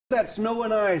That snow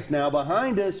and ice now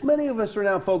behind us, many of us are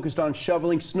now focused on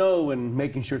shoveling snow and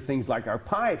making sure things like our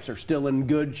pipes are still in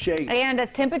good shape. And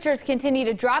as temperatures continue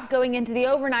to drop going into the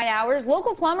overnight hours,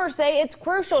 local plumbers say it's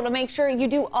crucial to make sure you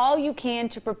do all you can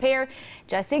to prepare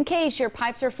just in case your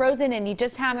pipes are frozen and you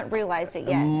just haven't realized it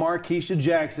yet. Markeisha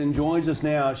Jackson joins us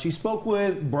now. She spoke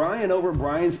with Brian over at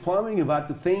Brian's Plumbing about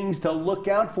the things to look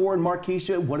out for. And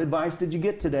Markeisha, what advice did you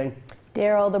get today?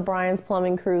 Daryl, the Brian's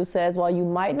Plumbing crew says while you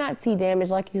might not see damage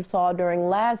like you saw during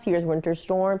last year's winter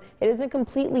storm, it isn't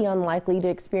completely unlikely to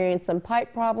experience some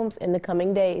pipe problems in the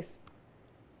coming days.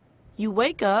 You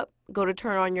wake up, go to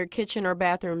turn on your kitchen or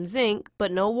bathroom sink,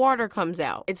 but no water comes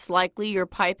out. It's likely your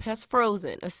pipe has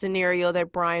frozen, a scenario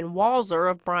that Brian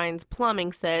Walzer of Brian's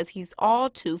Plumbing says he's all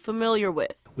too familiar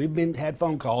with. We've had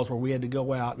phone calls where we had to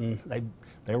go out and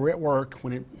they were at work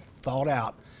when it thawed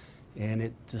out, and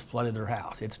it just flooded their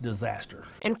house. It's a disaster.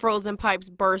 And frozen pipes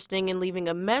bursting and leaving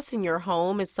a mess in your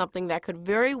home is something that could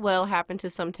very well happen to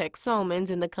some Texomans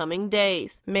in the coming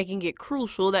days, making it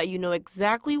crucial that you know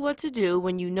exactly what to do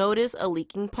when you notice a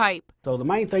leaking pipe. So the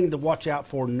main thing to watch out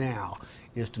for now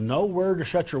is to know where to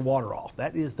shut your water off.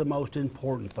 That is the most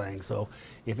important thing. So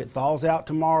if it thaws out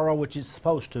tomorrow, which it's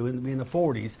supposed to in the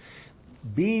 40s,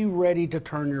 be ready to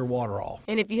turn your water off.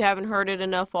 And if you haven't heard it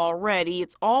enough already,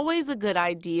 it's always a good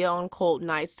idea on cold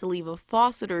nights to leave a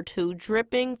faucet or two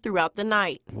dripping throughout the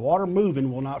night. Water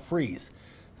moving will not freeze.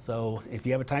 So if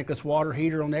you have a tankless water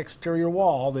heater on the exterior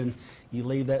wall, then you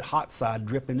leave that hot side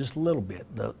dripping just a little bit.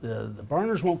 The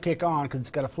burners won't kick on because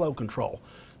it's got a flow control.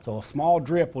 So a small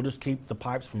drip will just keep the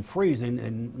pipes from freezing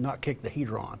and not kick the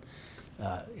heater on.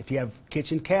 If you have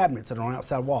kitchen cabinets that are on the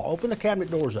outside wall, open the cabinet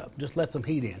doors up. Just let some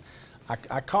heat in.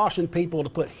 I caution people to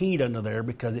put heat under there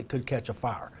because it could catch a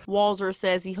fire. Walzer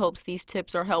says he hopes these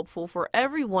tips are helpful for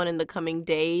everyone in the coming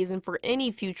days and for any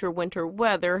future winter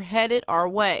weather headed our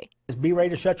way. Just be ready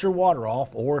to shut your water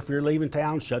off, or if you're leaving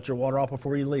town, shut your water off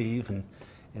before you leave, and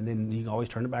then you can always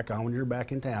turn it back on when you're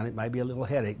back in town. It may be a little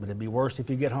headache, but it'd be worse if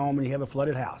you get home and you have a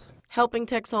flooded house. Helping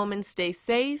Texomans stay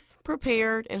safe,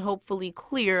 prepared, and hopefully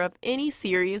clear of any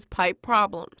serious pipe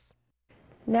problems.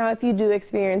 Now, if you do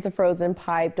experience a frozen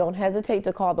pipe, don't hesitate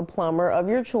to call the plumber of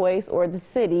your choice or the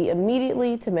city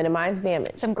immediately to minimize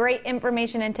damage. Some great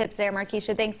information and tips there,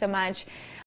 Markeisha. Thanks so much.